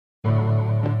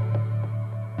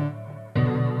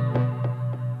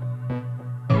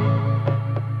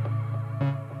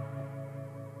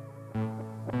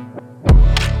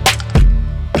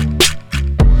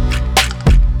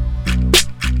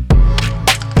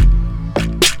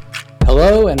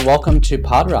Hello and welcome to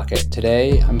PodRocket.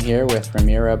 Today I'm here with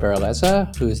Ramiro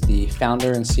Berleza, who's the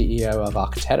founder and CEO of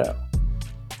Octeto.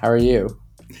 How are you?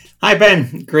 Hi,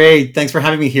 Ben. Great. Thanks for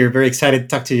having me here. Very excited to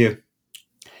talk to you.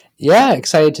 Yeah,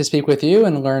 excited to speak with you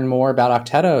and learn more about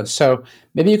Octeto. So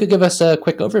maybe you could give us a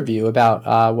quick overview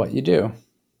about what you do.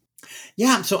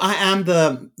 Yeah, so I am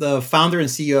the founder and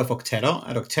CEO of Octeto.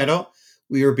 At Octeto,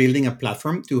 we are building a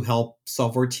platform to help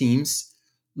software teams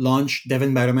launch dev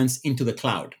environments into the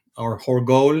cloud. Our whole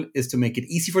goal is to make it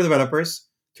easy for developers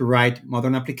to write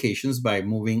modern applications by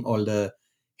moving all the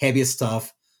heaviest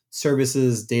stuff,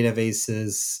 services,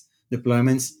 databases,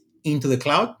 deployments into the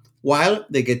cloud while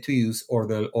they get to use all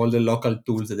the local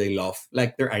tools that they love,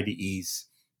 like their IDEs,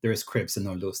 their scripts, and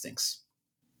all those things.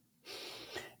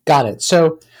 Got it.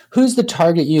 So who's the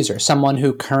target user? Someone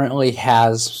who currently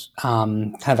has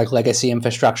kind of like legacy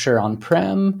infrastructure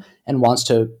on-prem and wants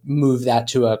to move that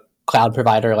to a cloud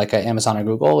provider like Amazon or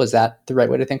Google. Is that the right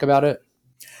way to think about it?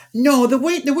 No, the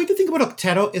way to think about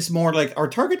Octeto is more like our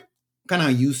target kind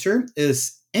of user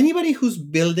is anybody who's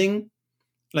building,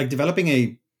 like developing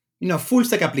a full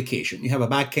stack application. You have a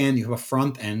back end, you have a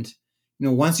front end.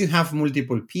 Once you have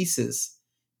multiple pieces,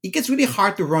 it gets really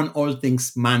hard to run all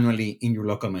things manually in your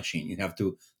local machine. You have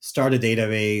to start a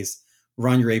database,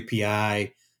 run your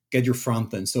API, get your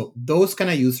front end. So those kind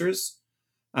of users,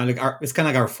 it's kind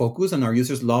of like our focus, and our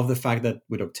users love the fact that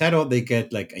with Octeto they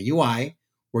get like a UI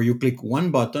where you click one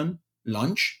button,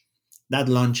 launch. That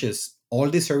launches all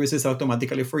the services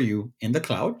automatically for you in the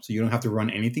cloud, so you don't have to run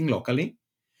anything locally.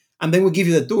 And then we give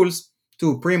you the tools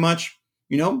to pretty much,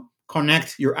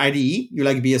 connect your IDE. You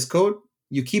like VS Code,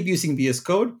 you keep using VS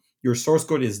Code. Your source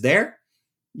code is there.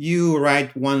 You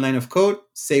write one line of code,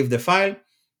 save the file.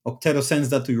 Octeto sends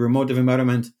that to your remote dev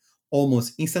environment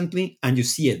almost instantly, and you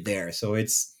see it there. So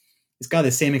it's got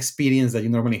the same experience that you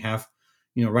normally have,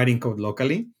 writing code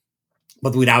locally,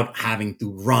 but without having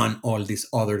to run all these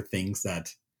other things that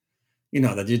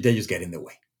they just get in the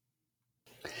way.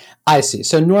 I see.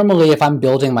 So normally, if I'm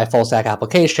building my full stack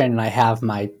application and I have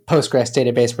my Postgres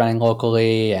database running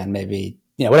locally, and maybe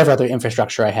whatever other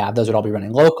infrastructure I have, those would all be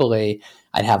running locally.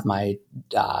 I'd have my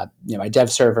my dev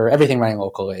server, everything running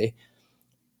locally.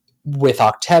 With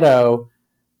Octeto,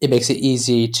 it makes it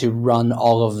easy to run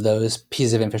all of those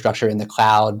pieces of infrastructure in the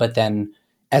cloud. But then,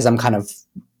 as I'm kind of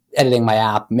editing my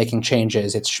app, making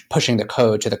changes, it's pushing the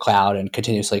code to the cloud and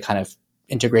continuously kind of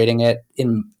integrating it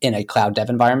in a cloud dev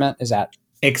environment. Is that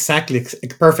Exactly,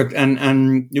 perfect.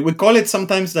 And we call it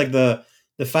sometimes like the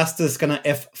fastest kind of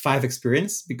F5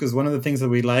 experience, because one of the things that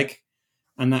we like,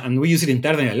 and we use it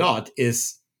internally a lot,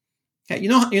 is hey, you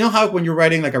know how when you're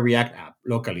writing like a React app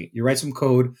locally, you write some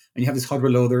code and you have this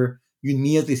hardware loader, you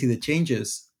immediately see the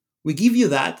changes. We give you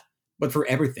that, but for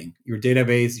everything, your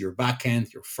database, your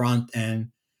backend, your front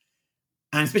end,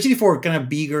 and especially for kind of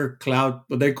bigger cloud,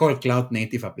 what they call cloud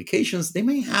native applications, they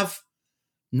may have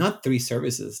not three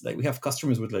services. Like we have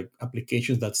customers with like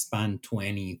applications that span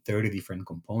 20, 30 different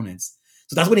components.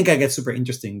 So that's when it gets super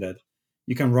interesting, that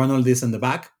you can run all this in the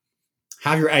back,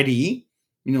 have your IDE,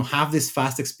 have this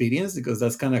fast experience, because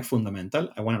that's kind of like fundamental.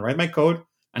 I want to write my code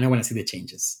and I want to see the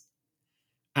changes.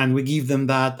 And we give them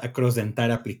that across the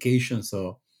entire application.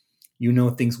 So,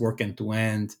 things work end to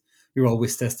end. You're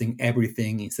always testing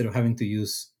everything instead of having to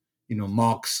use,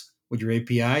 mocks with your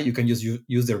API. You can just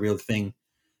use the real thing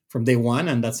from day one.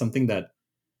 And that's something that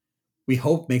we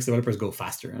hope makes developers go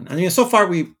faster. And so far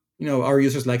our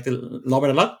users love it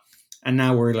a lot. And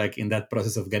now we're like in that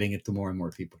process of getting it to more and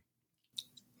more people.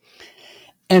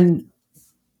 and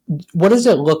what does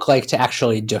it look like to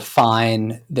actually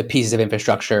define the pieces of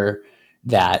infrastructure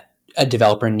that a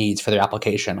developer needs for their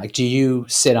application? Like, do you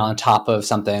sit on top of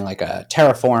something like a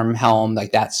Terraform, Helm,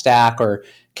 like that stack, or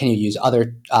can you use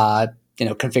other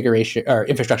configuration or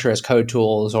infrastructure as code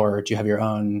tools, or do you have your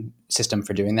own system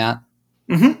for doing that?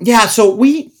 Yeah, so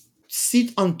we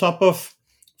sit on top of,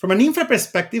 from an infra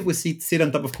perspective, we sit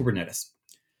on top of Kubernetes.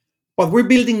 But we're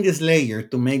building this layer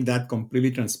to make that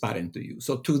completely transparent to you.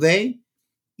 So today,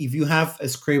 if you have a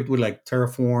script with like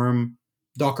Terraform,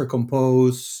 Docker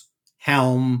Compose,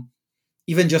 Helm,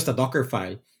 even just a Docker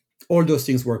file, all those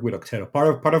things work with Octeto.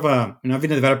 Part of I've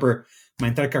been a developer my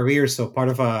entire career, so part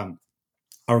of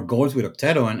our goals with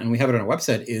Octeto, and we have it on our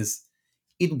website, is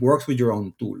it works with your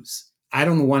own tools. I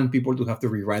don't want people to have to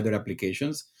rewrite their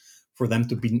applications for them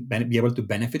to be able to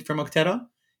benefit from Octeto.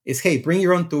 It's, hey, bring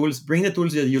your own tools, bring the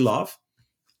tools that you love,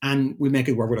 and we make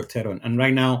it work with Octeto. And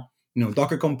right now,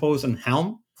 Docker Compose and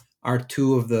Helm are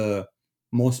two of the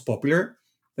most popular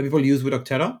that people use with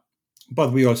Octeto.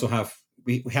 But we also have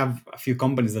we have a few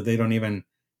companies that they don't even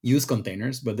use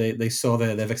containers, but they saw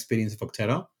the dev experience of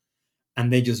Octeto,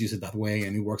 and they just use it that way,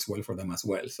 and it works well for them as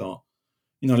well. So,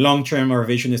 long term, our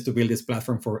vision is to build this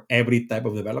platform for every type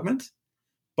of development.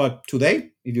 But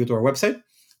today, if you go to our website,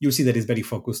 you'll see that it's very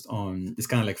focused on this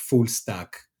kind of like full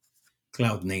stack,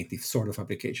 cloud native sort of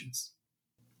applications.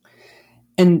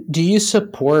 And do you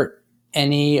support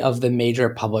any of the major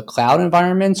public cloud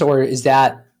environments, or is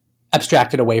that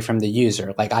abstracted away from the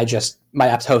user? Like my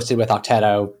app's hosted with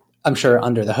Octeto. I'm sure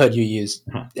under the hood you use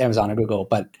Amazon or Google,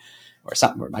 or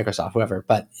something, or Microsoft, whoever.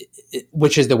 But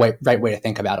which is the right way to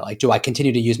think about it? Like, do I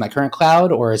continue to use my current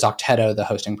cloud, or is Octeto the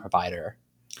hosting provider?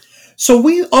 So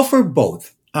we offer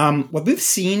both. What we've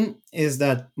seen is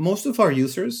that most of our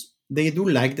users, they do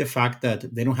like the fact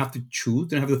that they don't have to choose,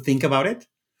 they don't have to think about it.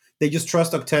 They just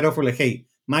trust Octeto for like, hey,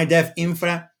 my dev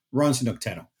infra runs in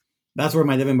Octeto. That's where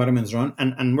my dev environments run.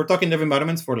 And we're talking dev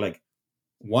environments for like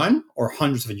one or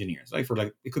hundreds of engineers, right? For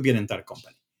like, it could be an entire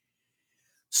company.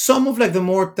 Some of like the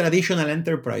more traditional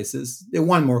enterprises, they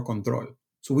want more control.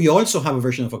 So we also have a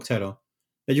version of Octeto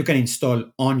that you can install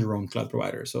on your own cloud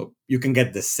provider. So you can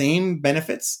get the same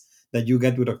benefits that you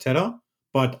get with Octeto,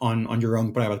 but on your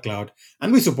own private cloud.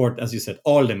 And we support, as you said,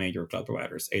 all the major cloud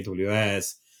providers: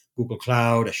 AWS, Google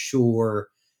Cloud, Azure,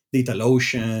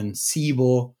 DigitalOcean,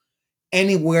 Cibo.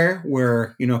 Anywhere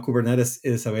where Kubernetes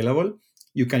is available,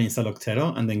 you can install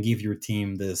Octeto and then give your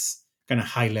team this kind of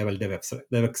high-level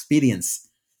dev experience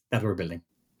that we're building.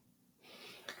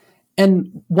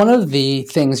 And one of the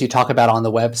things you talk about on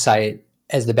the website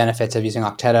as the benefits of using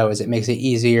Octeto is it makes it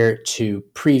easier to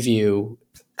preview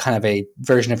kind of a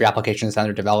version of your application that's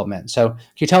under development. So can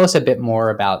you tell us a bit more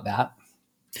about that?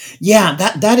 Yeah,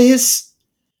 that is,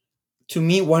 to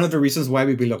me, one of the reasons why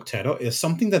we built Octeto is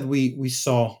something that we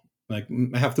saw. Like,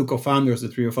 I have two co-founders, the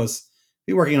three of us,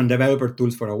 we working on developer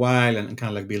tools for a while and kind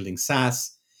of like building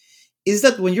SaaS, is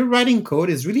that when you're writing code,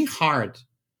 it's really hard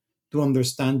to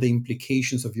understand the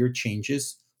implications of your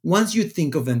changes once you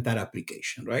think of the entire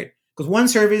application, right? Because one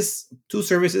service, two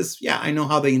services, yeah, I know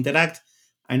how they interact.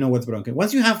 I know what's broken.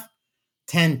 Once you have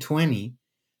 10, 20,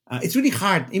 it's really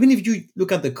hard. Even if you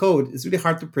look at the code, it's really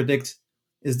hard to predict,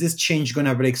 is this change going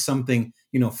to break something,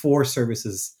 4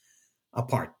 services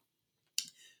apart?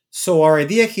 So our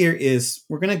idea here is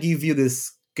we're going to give you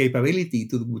this capability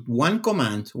to, with one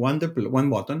command, one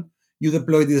button, you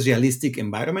deploy this realistic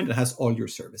environment that has all your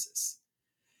services.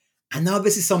 And now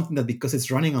this is something that, because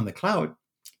it's running on the cloud,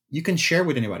 you can share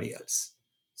with anybody else.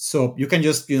 So you can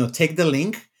just take the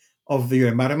link of your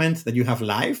environment that you have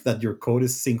live, that your code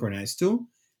is synchronized to,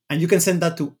 and you can send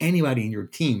that to anybody in your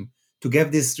team to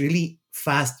get this really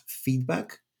fast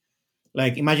feedback.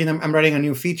 Like, imagine I'm writing a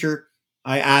new feature.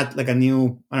 I add like a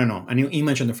new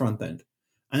image on the front end.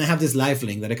 And I have this live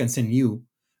link that I can send you,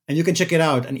 and you can check it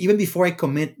out. And even before I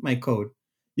commit my code,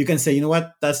 you can say, you know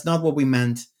what, that's not what we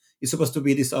meant. It's supposed to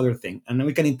be this other thing. And then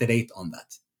we can iterate on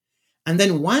that. And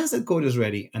then once the code is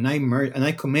ready and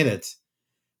I commit it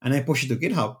and I push it to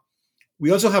GitHub,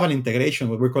 we also have an integration,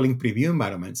 what we're calling preview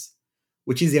environments,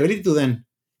 which is the ability to then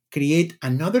create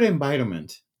another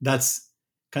environment that's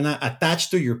kind of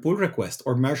attached to your pull request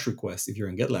or merge request if you're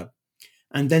in GitLab.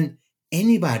 And then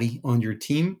anybody on your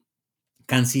team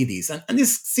can see these. And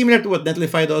it's similar to what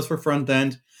Netlify does for front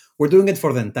end. We're doing it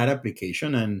for the entire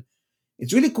application. And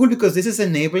it's really cool because this is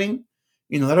enabling,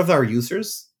 a lot of our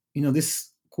users, this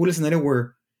cool scenario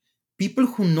where people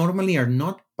who normally are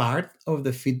not part of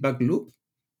the feedback loop,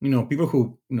 people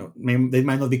who, they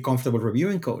might not be comfortable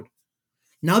reviewing code.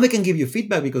 Now they can give you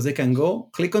feedback because they can go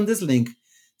click on this link,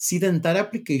 see the entire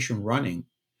application running.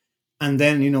 And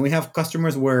then, we have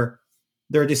customers where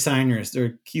their designers,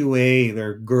 their QA,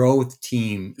 their growth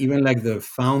team, even like the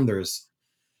founders,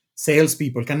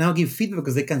 salespeople can now give feedback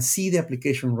because they can see the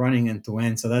application running end to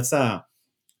end. So that's one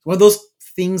of those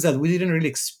things that we didn't really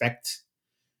expect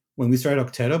when we started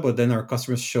Octeto, but then our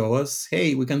customers show us,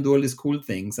 hey, we can do all these cool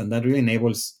things. And that really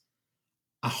enables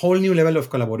a whole new level of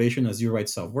collaboration as you write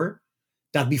software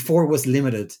that before was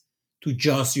limited to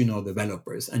just,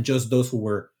 developers and just those who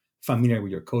were familiar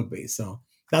with your code base. So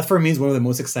that for me is one of the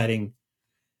most exciting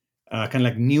kind of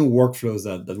like new workflows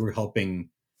that we're helping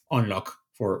unlock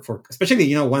for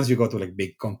especially, once you go to like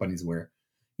big companies where,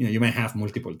 you might have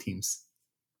multiple teams.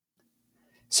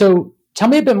 So tell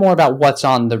me a bit more about what's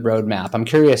on the roadmap. I'm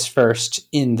curious first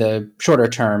in the shorter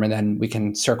term, and then we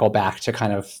can circle back to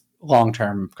kind of long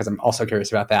term, because I'm also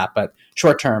curious about that. But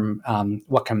short term,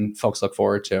 what can folks look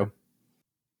forward to?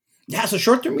 Yeah, so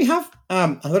short term, we have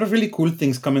a lot of really cool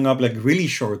things coming up, like really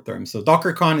short term. So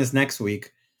DockerCon is next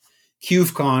week.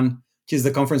 KubeCon, which is the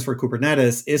conference for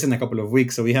Kubernetes, is in a couple of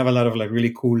weeks. So we have a lot of like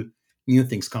really cool new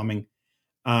things coming.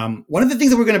 One of the things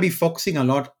that we're going to be focusing a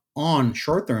lot on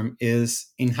short term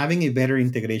is in having a better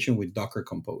integration with Docker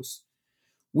Compose.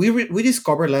 We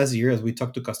discovered last year as we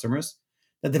talked to customers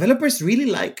that developers really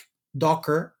like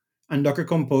Docker and Docker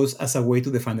Compose as a way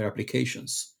to define their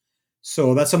applications.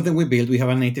 So that's something we built. We have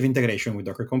a native integration with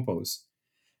Docker Compose.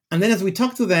 And then as we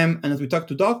talk to them and as we talk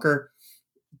to Docker,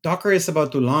 Docker is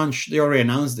about to launch, they already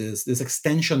announced this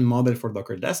extension model for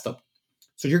Docker Desktop.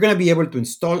 So you're going to be able to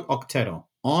install Octero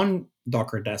on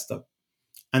Docker Desktop.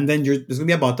 And then there's going to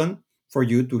be a button for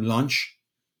you to launch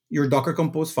your Docker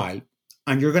Compose file.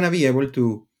 And you're going to be able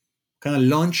to kind of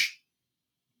launch,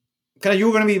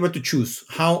 you're going to be able to choose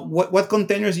what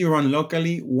containers you run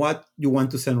locally, what you want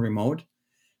to send remote.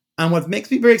 And what makes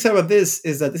me very excited about this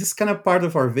is that this is kind of part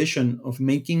of our vision of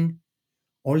making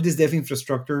all this dev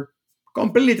infrastructure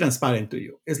completely transparent to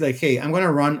you. It's like, hey, I'm going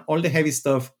to run all the heavy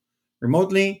stuff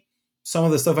remotely. Some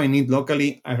of the stuff I need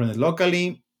locally, I run it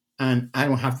locally, and I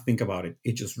don't have to think about it.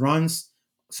 It just runs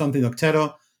something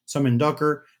Octero, some in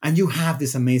Docker, and you have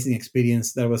this amazing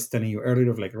experience that I was telling you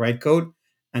earlier of like write code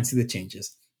and see the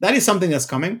changes. That is something that's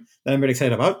coming that I'm very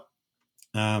excited about.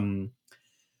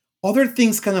 Other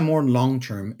things kind of more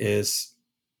long-term is,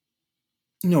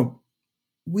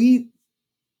 we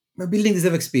are building this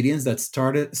dev experience that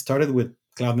started with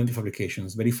cloud native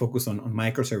applications, very focused on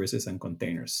microservices and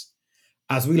containers.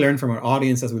 As we learn from our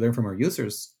audience, as we learn from our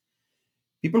users,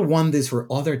 people want this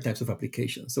for other types of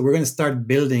applications. So we're going to start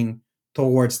building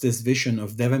towards this vision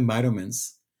of dev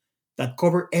environments that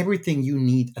cover everything you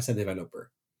need as a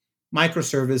developer.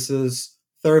 Microservices,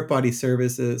 third-party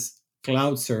services,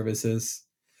 cloud services.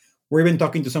 We're even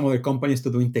talking to some other companies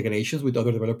to do integrations with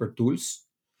other developer tools.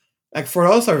 Like for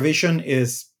us, our vision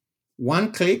is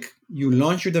one click, you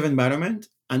launch your dev environment,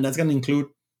 and that's going to include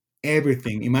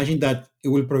everything. Imagine that it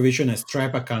will provision a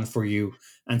Stripe account for you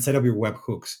and set up your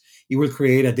webhooks. It will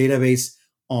create a database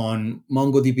on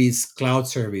MongoDB's cloud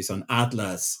service, on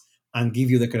Atlas, and give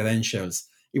you the credentials.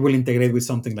 It will integrate with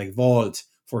something like Vault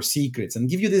for secrets and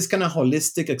give you this kind of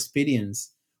holistic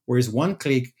experience where it's one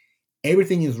click,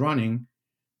 everything is running.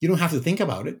 You don't have to think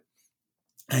about it.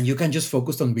 And you can just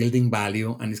focus on building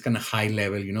value, and it's kind of high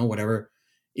level, whatever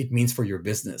it means for your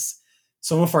business.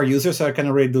 Some of our users are kind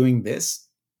of already doing this,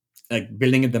 like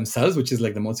building it themselves, which is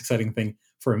like the most exciting thing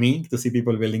for me to see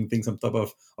people building things on top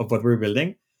of what we're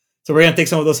building. So we're going to take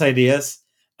some of those ideas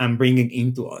and bring it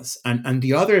into us. And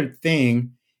the other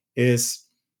thing is,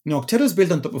 Octero is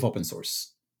built on top of open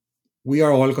source. We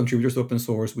are all contributors to open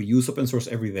source. We use open source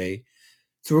every day.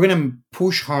 So we're going to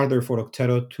push harder for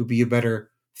Octero to be a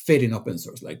better fit in open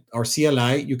source. Like our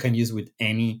CLI, you can use with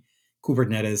any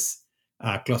Kubernetes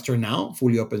cluster now,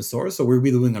 fully open source. So we'll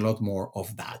be doing a lot more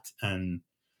of that. And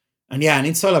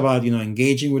it's all about,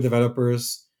 engaging with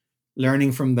developers,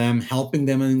 learning from them, helping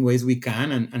them in ways we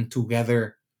can, and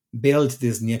together build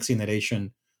this next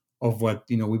generation of what,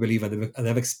 we believe a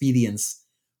dev experience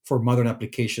for modern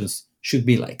applications should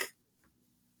be like.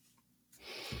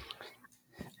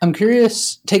 I'm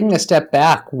curious, taking a step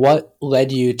back, what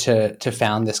led you to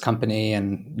found this company,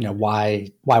 and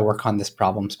why work on this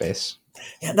problem space?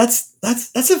 Yeah, that's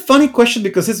a funny question,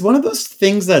 because it's one of those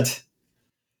things that,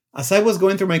 as I was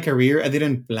going through my career, I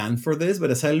didn't plan for this,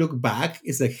 but as I look back,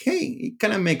 it's like, hey, it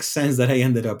kind of makes sense that I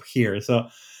ended up here. So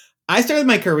I started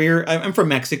my career, I'm from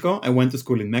Mexico. I went to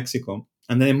school in Mexico,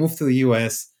 and then I moved to the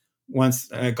US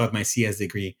once I got my CS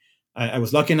degree. I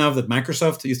was lucky enough that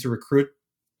Microsoft used to recruit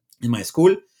in my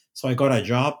school. So I got a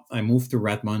job. I moved to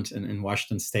Redmond in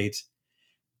Washington State.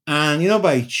 And,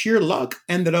 by sheer luck,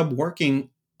 ended up working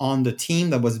on the team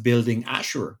that was building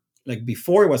Azure. Like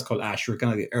before it was called Azure,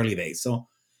 kind of the early days. So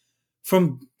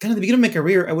from kind of the beginning of my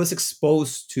career, I was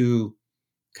exposed to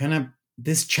kind of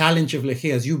this challenge of like,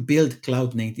 hey, as you build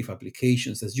cloud native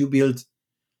applications, as you build,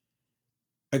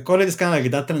 I call it, it's kind of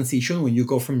like that transition when you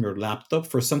go from your laptop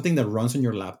for something that runs on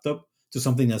your laptop to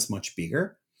something that's much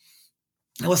bigger.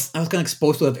 I was kind of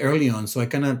exposed to that early on. So I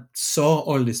kind of saw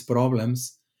all these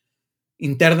problems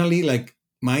internally. Like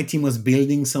my team was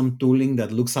building some tooling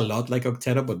that looks a lot like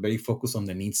Octero, but very focused on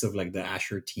the needs of like the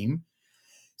Azure team.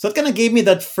 So it kind of gave me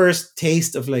that first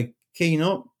taste of like, hey,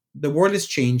 the world is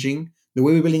changing. The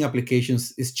way we're building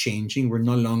applications is changing. We're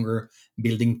no longer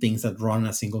building things that run on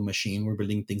a single machine. We're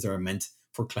building things that are meant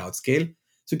for cloud scale.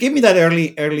 So it gave me that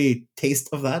early taste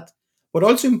of that. But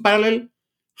also in parallel,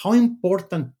 how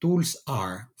important tools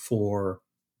are to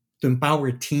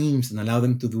empower teams and allow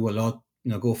them to do a lot,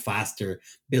 go faster,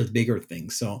 build bigger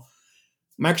things. So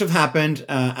Microsoft happened.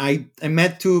 I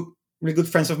met two really good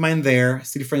friends of mine there,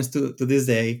 still friends to this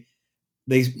day.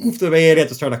 They moved to the Bay Area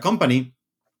to start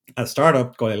a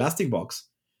startup called Elasticbox.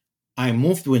 I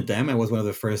moved with them. I was one of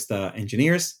the first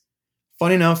engineers.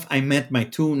 Fun enough, I met my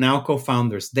two now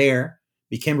co-founders there,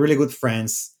 became really good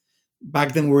friends.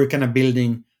 Back then, we were kind of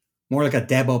building more like a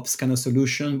DevOps kind of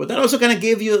solution. But that also kind of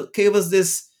gave us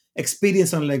this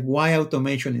experience on like why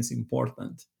automation is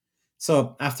important.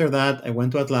 So after that, I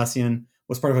went to Atlassian,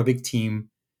 was part of a big team.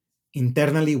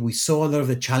 Internally, we saw a lot of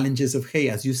the challenges of, hey,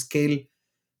 as you scale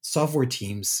software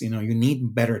teams, you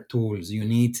need better tools, you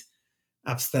need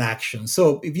abstraction.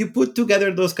 So if you put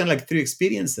together those kind of like three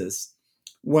experiences,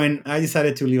 when I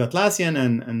decided to leave Atlassian,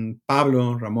 and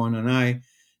Pablo, Ramon, and I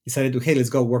decided to, hey, let's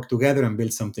go work together and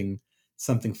build something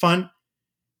fun,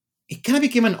 it kind of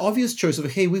became an obvious choice of,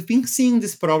 hey, we've been seeing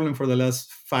this problem for the last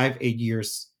 5-8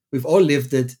 years. We've all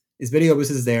lived it. It's very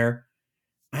obvious it's there.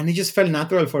 And it just felt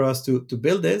natural for us to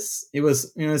build this. It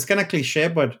was, it's kind of cliche,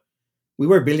 but we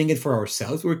were building it for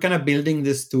ourselves. We were kind of building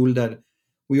this tool that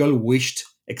we all wished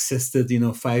existed,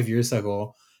 5 years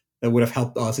ago, that would have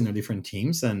helped us in our different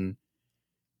teams. And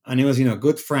it was,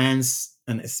 good friends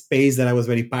and a space that I was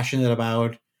very passionate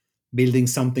about, building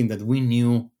something that we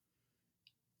knew,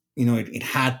 it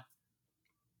had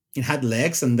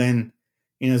legs. And then,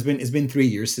 it's been 3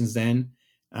 years since then.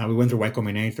 We went through Y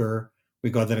Combinator. We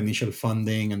got that initial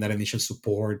funding and that initial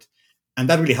support. And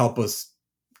that really helped us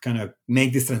kind of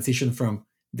make this transition from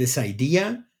this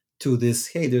idea to this,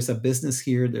 hey, there's a business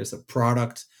here, there's a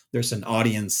product, there's an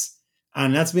audience.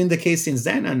 And that's been the case since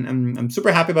then. And I'm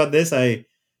super happy about this.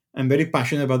 I'm very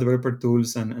passionate about developer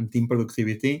tools and team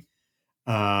productivity.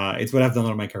 It's what I've done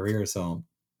all my career. So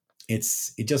it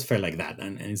just felt like that.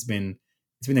 And it's been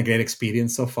a great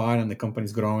experience so far. And the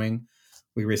company's growing.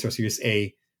 We raised our Series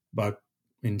A about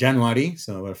in January,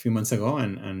 so a few months ago,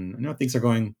 and things are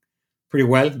going pretty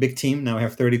well. Big team now. We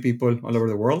have 30 people all over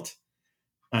the world,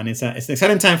 and it's an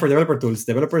exciting time for developer tools.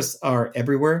 Developers are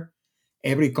everywhere.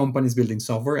 Every company is building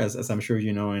software, as I'm sure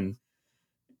you know, in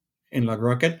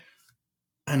LogRocket,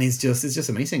 and it's just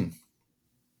amazing.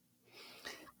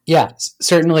 Yeah,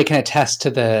 certainly can attest to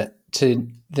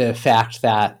the fact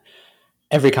that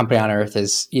every company on earth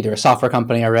is either a software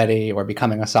company already or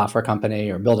becoming a software company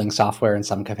or building software in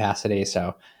some capacity.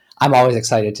 So I'm always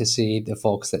excited to see the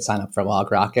folks that sign up for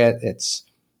LogRocket.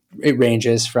 It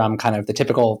ranges from kind of the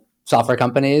typical software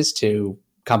companies to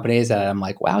companies that I'm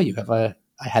like, wow, I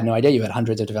had no idea you had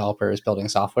hundreds of developers building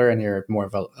software and you're more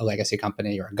of a legacy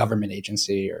company or a government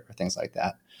agency or things like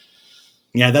that.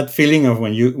 Yeah, that feeling of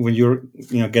when you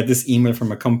get this email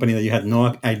from a company that you had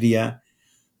no idea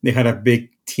they had a big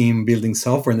team building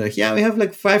software, and they're like, yeah, we have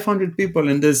like 500 people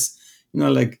in this,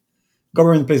 like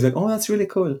government place. Like, oh, that's really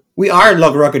cool. We are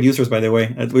LogRocket users, by the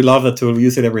way. We love that tool. We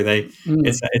use it every day.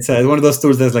 It's one of those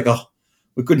tools that's like, oh,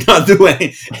 we could not do any.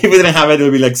 If we didn't have it, it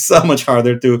would be like so much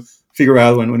harder to figure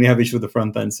out when you have issues with the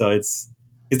front end. So it's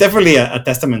definitely a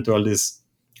testament to all these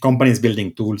companies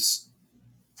building tools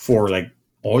for like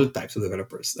all types of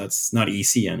developers. That's not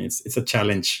easy, and it's a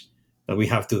challenge that we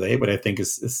have today, but I think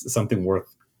is something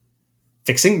worth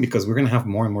fixing, because we're going to have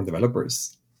more and more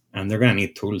developers and they're going to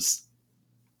need tools.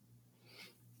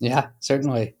 Yeah,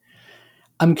 certainly.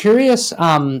 I'm curious,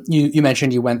 you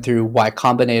mentioned you went through Y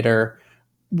Combinator.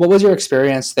 What was your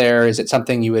experience there? Is it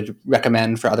something you would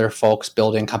recommend for other folks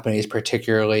building companies,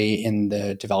 particularly in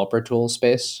the developer tools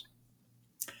space?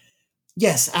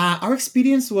 Yes, our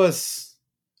experience was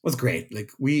great.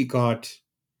 Like, we got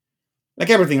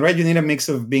like everything, right? You need a mix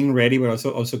of being ready, but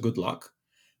also good luck.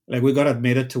 Like, we got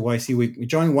admitted to YC. We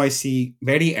joined YC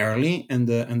very early in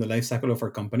the life cycle of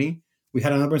our company. We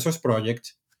had an open source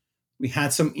project. We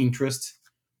had some interest,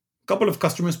 a couple of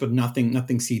customers, but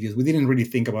nothing serious. We didn't really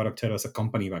think about Optero as a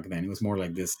company back then. It was more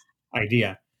like this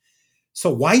idea.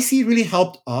 So YC really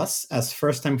helped us as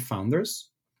first-time founders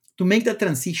to make that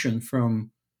transition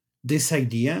from this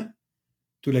idea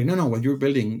to like, no, what you're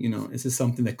building, this is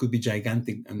something that could be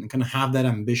gigantic, and kind of have that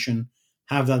ambition,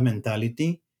 have that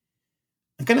mentality,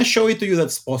 and kind of show it to you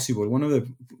that's possible. One of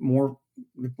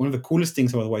the coolest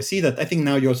things about YC that I think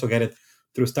now you also get it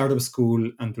through Startup School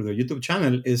and through the YouTube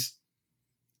channel is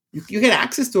you get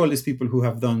access to all these people who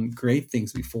have done great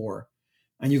things before,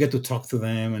 and you get to talk to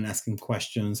them and asking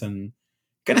questions, and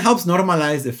kind of helps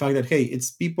normalize the fact that, hey,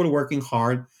 it's people working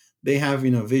hard. They have,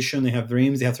 vision, they have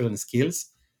dreams, they have certain skills.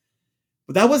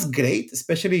 But that was great,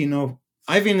 especially,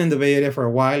 I've been in the Bay Area for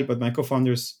a while, but my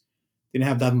co-founders didn't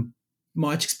have that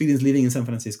much experience living in San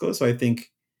Francisco. So I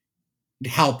think it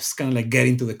helps kind of like get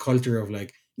into the culture of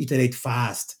like iterate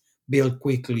fast, build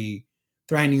quickly,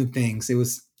 try new things. It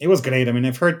was great. I mean,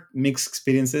 I've heard mixed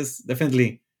experiences.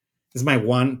 Definitely, this is my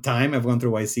one time I've gone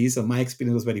through YC, so my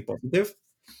experience was very positive.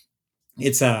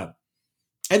 I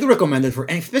do recommend it and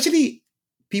especially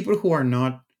people who are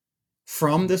not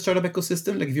from the startup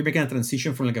ecosystem. Like, if you're making a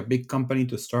transition from like a big company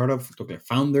to a startup to like a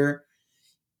founder,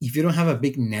 if you don't have a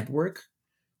big network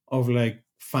of like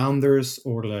founders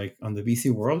or like on the VC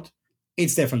world,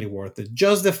 it's definitely worth it.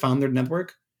 Just the founder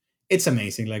network, it's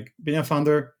amazing. Like being a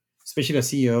founder, especially a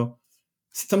CEO,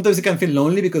 sometimes it can feel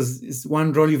lonely because it's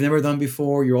one role you've never done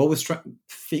before. You're always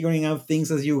figuring out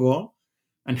things as you go,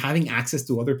 and having access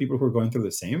to other people who are going through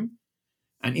the same.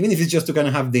 And even if it's just to kind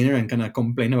of have dinner and kind of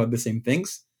complain about the same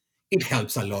things, it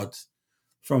helps a lot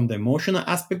from the emotional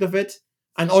aspect of it,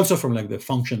 and also from like the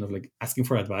function of like asking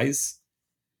for advice.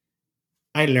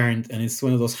 I learned, and it's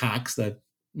one of those hacks, that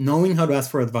knowing how to ask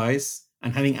for advice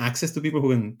and having access to people who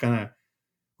can kind of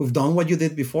who've done what you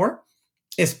did before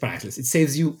is priceless. It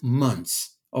saves you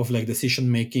months of like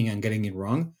decision making and getting it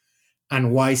wrong.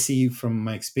 And YC, from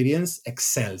my experience,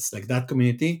 excels. Like that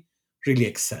community really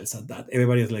excels at that.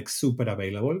 Everybody is like super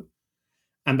available.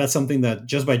 And that's something that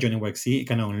just by joining YC, it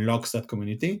kind of unlocks that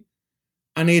community.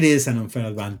 And it is an unfair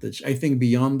advantage. I think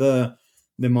beyond the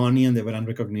money and the brand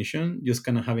recognition, just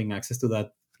kind of having access to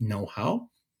that know-how,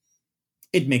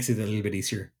 it makes it a little bit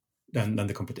easier than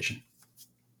the competition.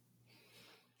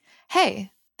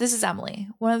 Hey, this is Emily,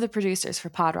 one of the producers for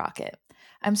PodRocket.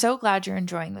 I'm so glad you're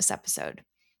enjoying this episode.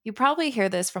 You probably hear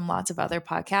this from lots of other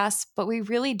podcasts, but we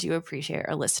really do appreciate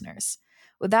our listeners.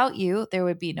 Without you, there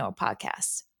would be no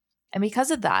podcast. And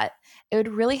because of that, it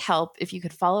would really help if you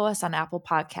could follow us on Apple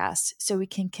Podcasts so we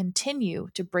can continue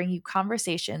to bring you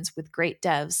conversations with great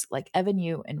devs like Evan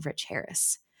Yu and Rich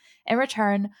Harris. In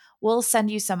return, we'll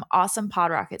send you some awesome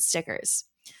PodRocket stickers.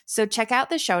 So check out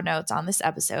the show notes on this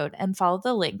episode and follow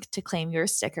the link to claim your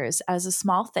stickers as a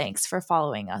small thanks for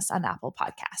following us on Apple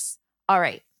Podcasts. All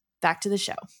right, back to the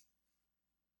show.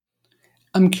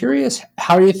 I'm curious,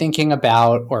 how are you thinking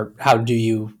about, or how do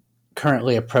you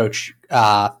currently approach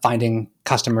finding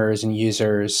customers and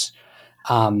users?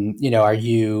 Are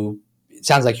you, it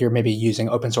sounds like you're maybe using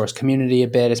open source community a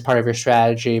bit as part of your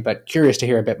strategy, but curious to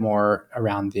hear a bit more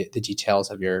around the details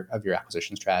of your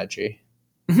acquisition strategy.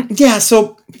 Yeah,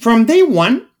 so from day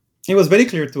one, it was very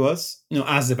clear to us,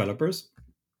 as developers,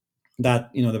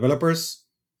 that developers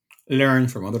learn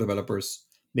from other developers.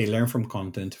 They learn from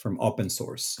content from open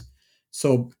source.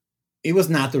 So it was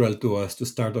natural to us to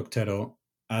start Octeto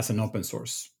as an open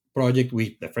source project.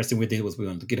 The first thing we did was we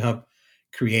went to GitHub,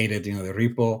 created the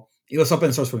repo. It was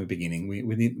open source from the beginning. We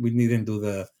didn't do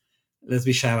the let's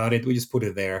be shy about it. We just put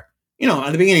it there.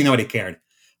 At the beginning nobody cared.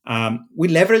 We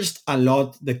leveraged a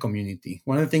lot the community.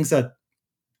 One of the things that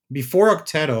before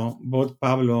Octeto, both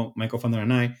Pablo, my co-founder,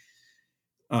 and I,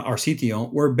 our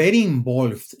CTO, were very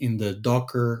involved in the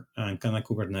Docker and kind of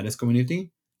Kubernetes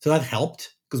community. So that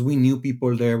helped because we knew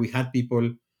people there. We had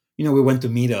people, we went to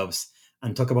meetups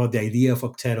and talk about the idea of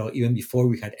Octeto even before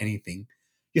we had anything,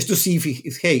 just to see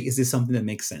if hey, is this something that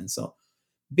makes sense? So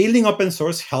building open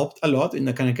source helped a lot in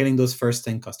the kind of getting those first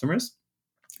 10 customers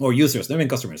or users, not even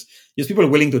customers, just people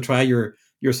willing to try your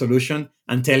solution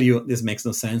and tell you this makes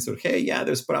no sense, or hey, yeah,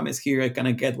 there's promise here. I kind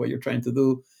of get what you're trying to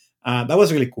do. That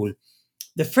was really cool.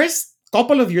 The first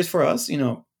couple of years for us,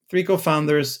 3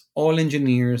 co-founders, all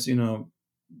engineers,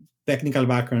 technical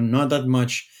background, not that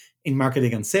much in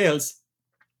marketing and sales,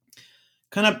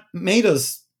 kind of made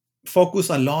us focus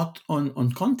a lot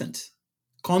on content.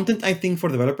 Content, I think, for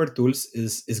developer tools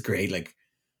is great. Like,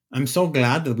 I'm so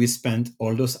glad that we spent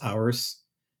all those hours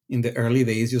in the early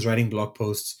days just writing blog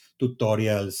posts,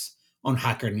 tutorials on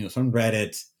Hacker News, on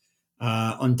Reddit,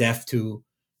 on Dev2,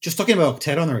 just talking about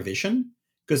Octeto and our vision.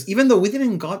 Because even though we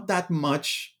didn't got that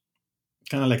much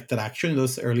kind of like traction in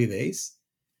those early days,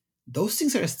 those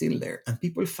things are still there, and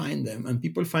people find them, and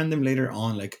people find them later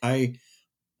on. Like I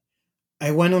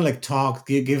went on like talk,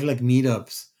 give like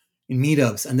meetups,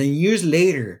 and then years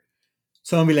later,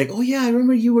 someone be like, "Oh yeah, I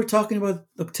remember you were talking about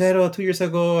Octeto 2 years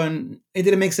ago, and it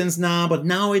didn't make sense now, but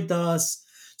now it does."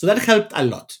 So that helped a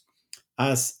lot.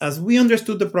 As we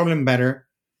understood the problem better,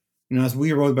 as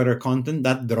we wrote better content,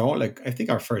 that draw, like I think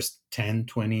our first 10,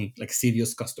 20 like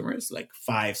serious customers, like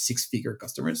 5-6 figure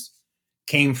customers,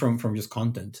 came from just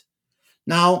content.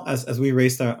 Now, as we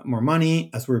raised more money,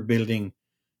 as we're building,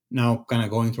 now kind of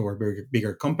going through our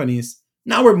bigger companies,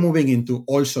 now we're moving into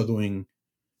also doing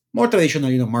more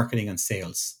traditional, marketing and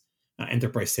sales,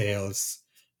 enterprise sales,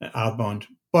 outbound.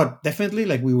 But definitely,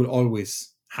 like we will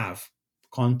always have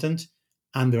content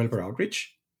and developer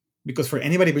outreach, because for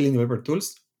anybody building developer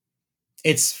tools,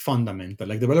 it's fundamental.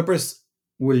 Like developers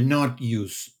will not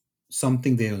use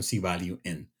something they don't see value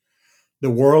in. The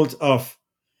world of,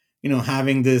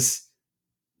 having this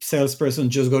salesperson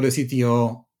just go to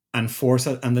CTO and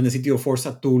and then the CTO force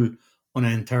a tool on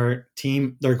an entire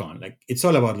team, they're gone. Like it's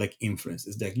all about like influence.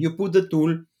 It's like you put the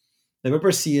tool,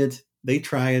 developers see it, they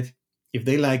try it. If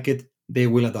they like it, they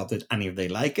will adopt it. And if they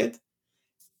like it,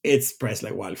 it's spreads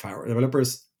like wildfire.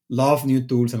 Developers love new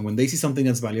tools, and when they see something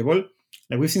that's valuable,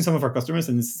 Like we've seen some of our customers,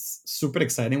 and it's super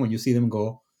exciting when you see them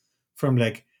go from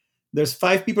like, there's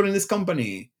 5 people in this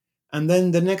company, and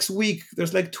then the next week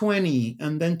there's like 20,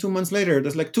 and then 2 months later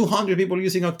there's like 200 people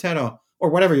using Octero or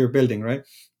whatever you're building, right?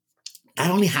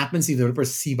 That only happens if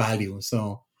developers see value.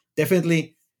 So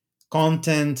definitely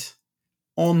content,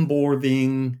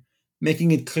 onboarding,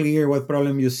 making it clear what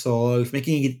problem you solve,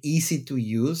 making it easy to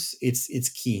use. It's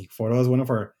key for us. One of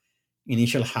our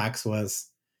initial hacks was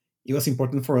it was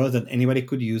important for us that anybody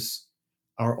could use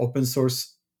our open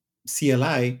source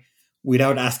CLI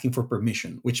without asking for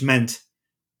permission, which meant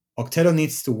Octero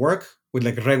needs to work with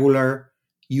like regular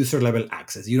user level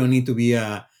access. You don't need to be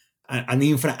an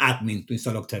infra admin to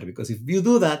install Octero, because if you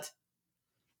do that,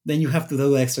 then you have to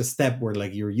do the extra step where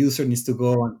like your user needs to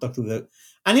go and talk to the,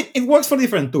 and it works for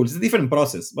different tools. It's a different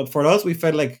process. But for us, we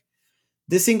felt like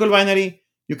this single binary,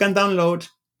 you can download,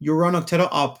 you run Octero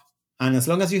up, and as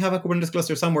long as you have a Kubernetes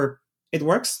cluster somewhere, it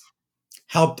works.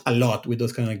 Helped a lot with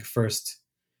those kind of like first,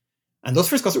 and those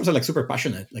first customers are like super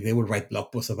passionate. Like they would write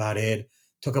blog posts about it,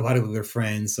 talk about it with their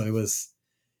friends. So it was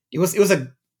a,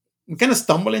 we kind of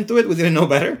stumbled into it. We didn't know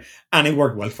better, and it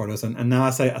worked well for us. And now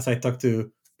as I talk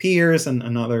to peers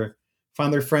and other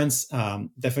founder friends,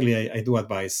 definitely I do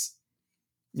advise,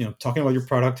 talking about your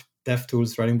product, dev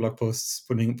tools, writing blog posts,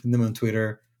 putting them on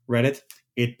Twitter, Reddit.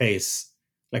 It pays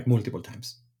like multiple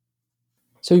times.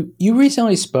 So you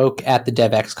recently spoke at the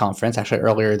DevX conference, actually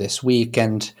earlier this week,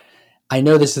 and I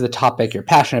know this is the topic you're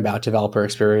passionate about, developer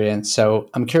experience. So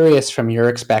I'm curious from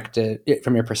your perspective,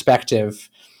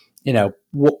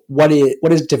 what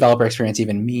does developer experience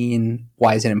even mean?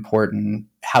 Why is it important?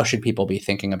 How should people be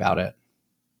thinking about it?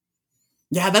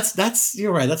 Yeah, that's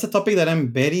you're right. That's a topic that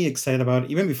I'm very excited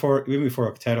about, even before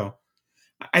Octero.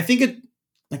 I think it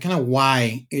kind of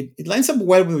why it lines up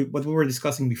well with what we were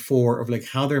discussing before of like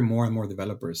how there are more and more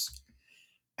developers.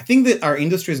 I think that our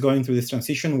industry is going through this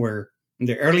transition where in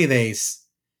the early days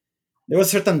there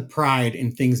was certain pride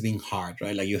in things being hard,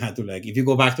 right? Like you had to if you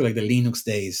go back to like the Linux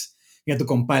days, you had to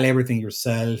compile everything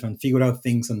yourself and figure out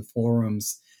things on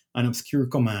forums and obscure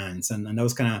commands, and that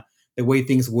was kind of the way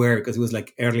things were, because it was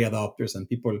like early adopters and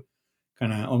people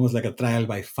kind of almost like a trial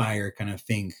by fire kind of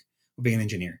thing of being an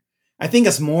engineer. I think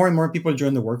as more and more people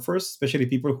join the workforce, especially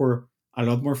people who are a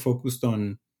lot more focused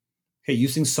on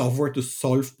using software to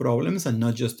solve problems and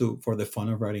not just for the fun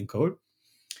of writing code,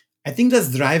 I think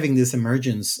that's driving this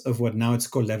emergence of what now it's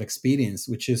called dev experience,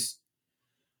 which is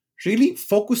really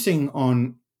focusing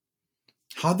on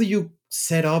how do you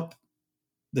set up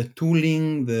the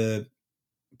tooling, the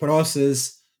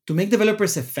process to make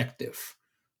developers effective.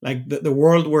 Like the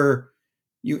world where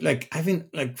I've been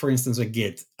for instance, like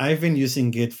Git. I've been using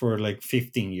Git for like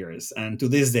 15 years. And to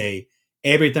this day,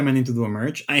 every time I need to do a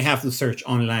merge, I have to search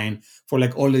online for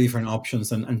like all the different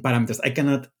options and parameters. I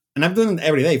cannot, and I'm doing it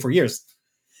every day for years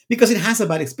because it has a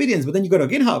bad experience. But then you go to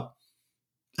GitHub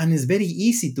and it's very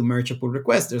easy to merge a pull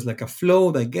request. There's like a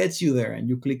flow that gets you there and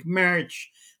you click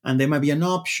merge and there might be an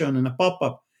option and a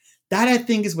pop-up. That I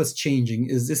think is what's changing,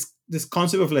 is this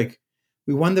concept of like,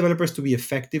 we want developers to be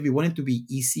effective. We want it to be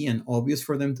easy and obvious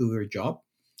for them to do their job.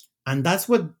 And that's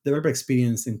what developer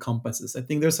experience encompasses. I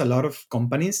think there's a lot of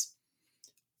companies.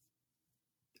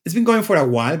 It's been going for a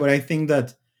while, but I think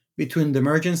that between the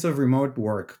emergence of remote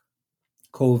work,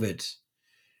 COVID,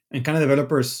 and kind of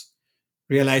developers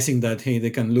realizing that, hey,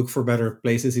 they can look for better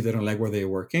places if they don't like where they're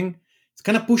working, it's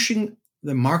kind of pushing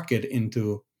the market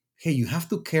into, hey, you have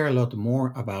to care a lot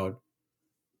more about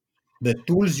the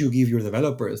tools you give your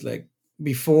developers. Like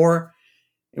before,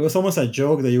 it was almost a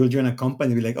joke that you will join a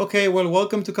company and be like, okay, well,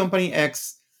 welcome to company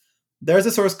X. There's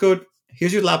the source code.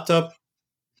 Here's your laptop.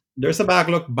 There's a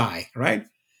backlog. Bye, right?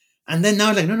 And then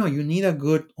now, like, no, you need a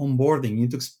good onboarding. You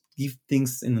need to give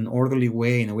things in an orderly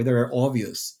way, in a way that are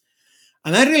obvious.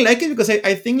 And I really like it because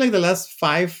I think like the last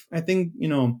 5, I think,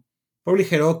 probably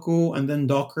Heroku and then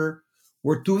Docker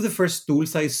were 2 of the first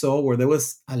tools I saw where there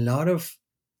was a lot of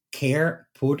care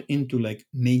put into like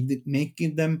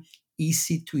making them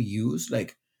easy to use.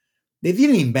 Like they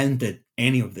didn't invent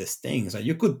any of these things. Like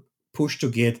you could push to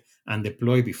Git and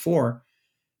deploy before,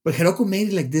 but Heroku made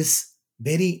it like this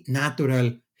very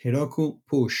natural Heroku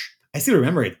push. I still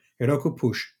remember it, Heroku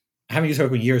push. I haven't used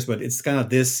Heroku in years, but it's kind of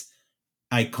this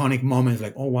iconic moment,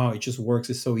 like, oh wow, it just works.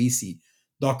 It's so easy.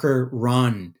 Docker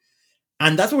run.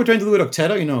 And that's what we're trying to do with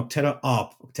Octero. Octero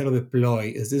up, Octero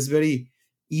deploy is this very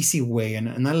easy way.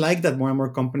 And I like that more and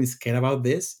more companies care about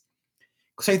this,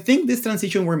 because I think this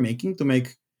transition we're making to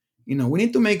make, we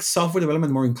need to make software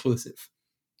development more inclusive.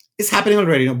 It's happening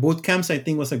already. Boot camps, I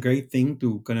think, was a great thing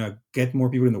to kind of get more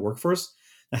people in the workforce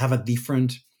that have a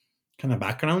different kind of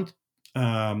background.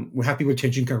 We have people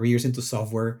changing careers into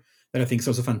software that I think is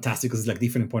also fantastic because it's like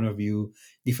different point of view,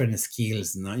 different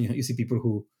skills. You see people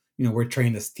who were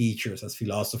trained as teachers, as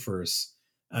philosophers.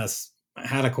 As I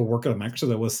had a coworker at Microsoft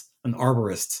that was an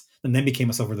arborist and then became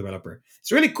a software developer.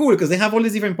 It's really cool because they have all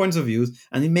these different points of views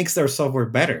and it makes their software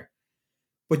better.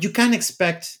 But you can't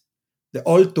expect the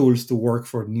old tools to work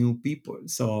for new people.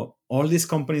 So all these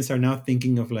companies are now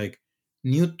thinking of like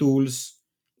new tools,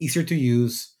 easier to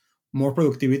use, more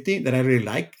productivity that I really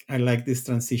like. I like this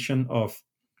transition of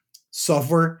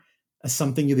software as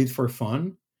something you did for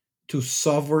fun to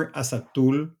software as a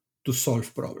tool to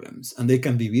solve problems. And they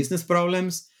can be business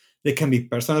problems. They can be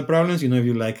personal problems. If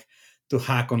you like to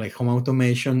hack on like home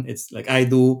automation, it's like I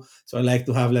do. So I like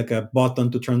to have like a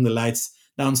button to turn the lights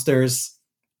downstairs.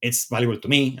 It's valuable to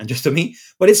me and just to me.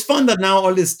 But it's fun that now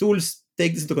all these tools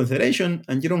take this into consideration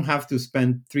and you don't have to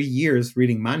spend 3 years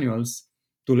reading manuals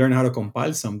to learn how to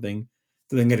compile something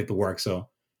to then get it to work. So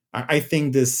I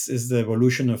think this is the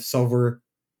evolution of software.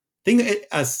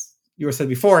 As you said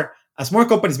before, as more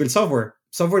companies build software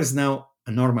is now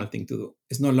a normal thing to do.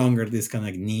 It's no longer this kind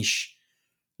of like niche,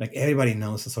 like everybody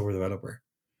knows a software developer,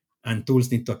 and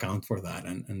tools need to account for that.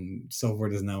 And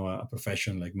software is now a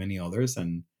profession like many others.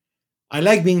 And I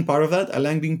like being part of that. I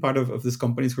like being part of these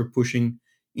companies who are pushing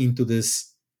into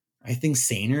this, I think,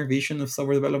 saner vision of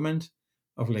software development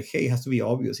of like, hey, it has to be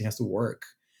obvious. It has to work.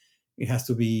 It has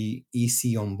to be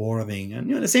easy onboarding.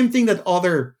 And the same thing that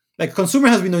other, like consumer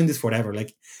has been doing this forever.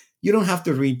 Like you don't have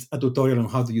to read a tutorial on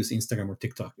how to use Instagram or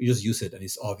TikTok. You just use it and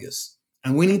it's obvious.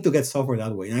 And we need to get software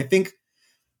that way. And I think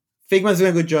Figma's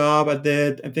doing a good job at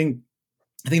that. I think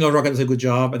LoadRocket does a good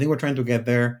job. I think we're trying to get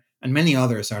there. And many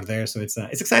others are there. So it's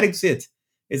exciting to see it.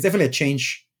 It's definitely a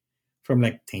change from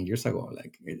like 10 years ago.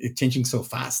 Like it's changing so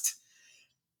fast.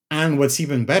 And what's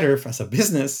even better as a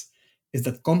business is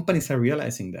that companies are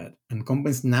realizing that. And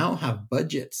companies now have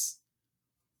budgets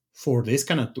for this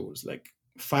kind of tools. Like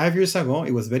 5 years ago,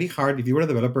 it was very hard if you were a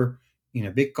developer in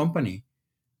a big company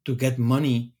to get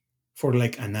money for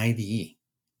like an IDE,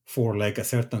 for like a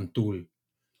certain tool.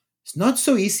 It's not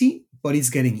so easy, but it's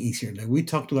getting easier. Like we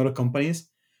talked to a lot of companies,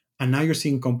 and now you're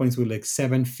seeing companies with like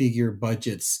 7-figure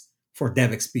budgets for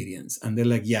dev experience. And they're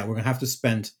like, yeah, we're going to have to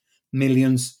spend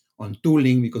millions on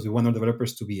tooling because we want our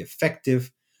developers to be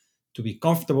effective, to be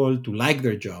comfortable, to like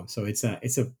their job. So it's a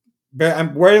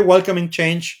very welcoming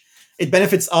change. It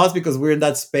benefits us because we're in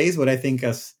that space, but I think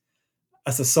as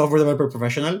a software developer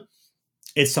professional,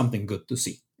 it's something good to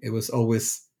see. It was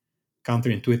always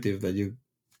counterintuitive that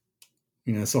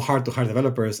so hard to hire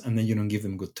developers and then you don't give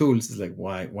them good tools. It's like,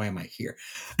 why am I here?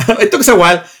 It took us a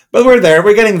while, but we're there.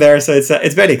 We're getting there. So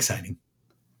it's very exciting.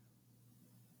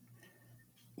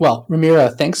 Well, Ramiro,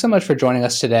 thanks so much for joining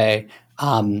us today.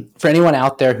 For anyone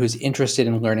out there who's interested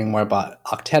in learning more about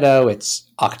Octeto,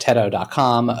 it's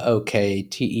octeto.com,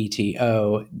 okteto.com.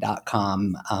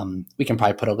 We can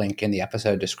probably put a link in the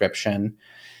episode description.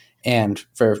 And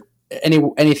for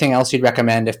anything else you'd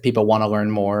recommend if people want to learn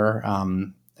more,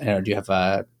 do you have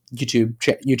a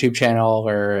YouTube channel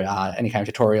or any kind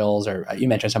of tutorials, or you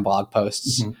mentioned some blog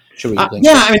posts? Mm-hmm. Should we link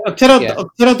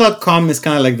Octeto.com is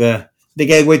kind of like the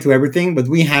gateway to everything, but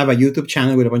we have a YouTube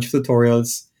channel with a bunch of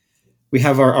tutorials. We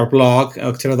have our blog,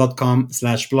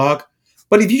 octeto.com/blog.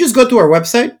 But if you just go to our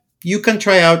website, you can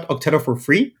try out Octeto for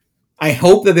free. I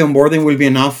hope that the onboarding will be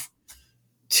enough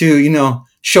to,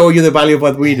 show you the value of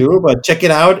what we do, but check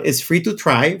it out. It's free to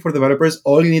try for developers.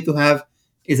 All you need to have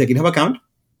is a GitHub account,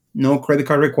 no credit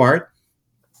card required,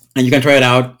 and you can try it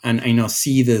out and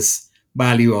see this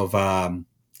value of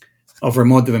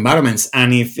remote dev environments.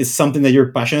 And if it's something that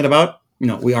you're passionate about,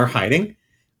 we are hiring.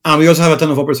 And we also have a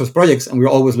ton of open source projects, and we're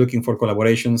always looking for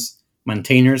collaborations,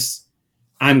 maintainers.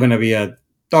 I'm going to be at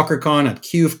DockerCon, at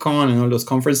KubeCon, and all those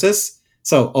conferences.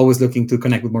 So always looking to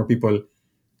connect with more people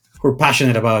who are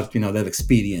passionate about, dev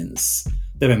experience,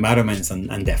 dev environments,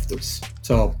 and dev tools.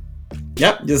 So, and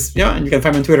you can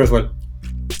find me on Twitter as well.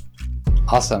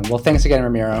 Awesome. Well, thanks again,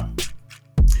 Ramiro.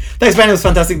 Thanks, Ben. It was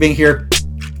fantastic being here.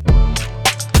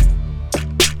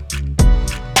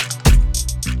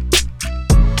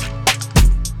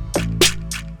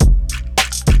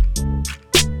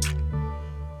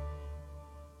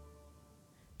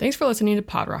 Thanks for listening to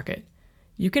PodRocket.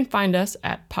 You can find us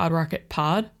at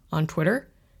PodRocketPod on Twitter.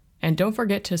 And don't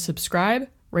forget to subscribe,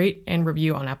 rate, and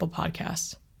review on Apple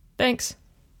Podcasts. Thanks.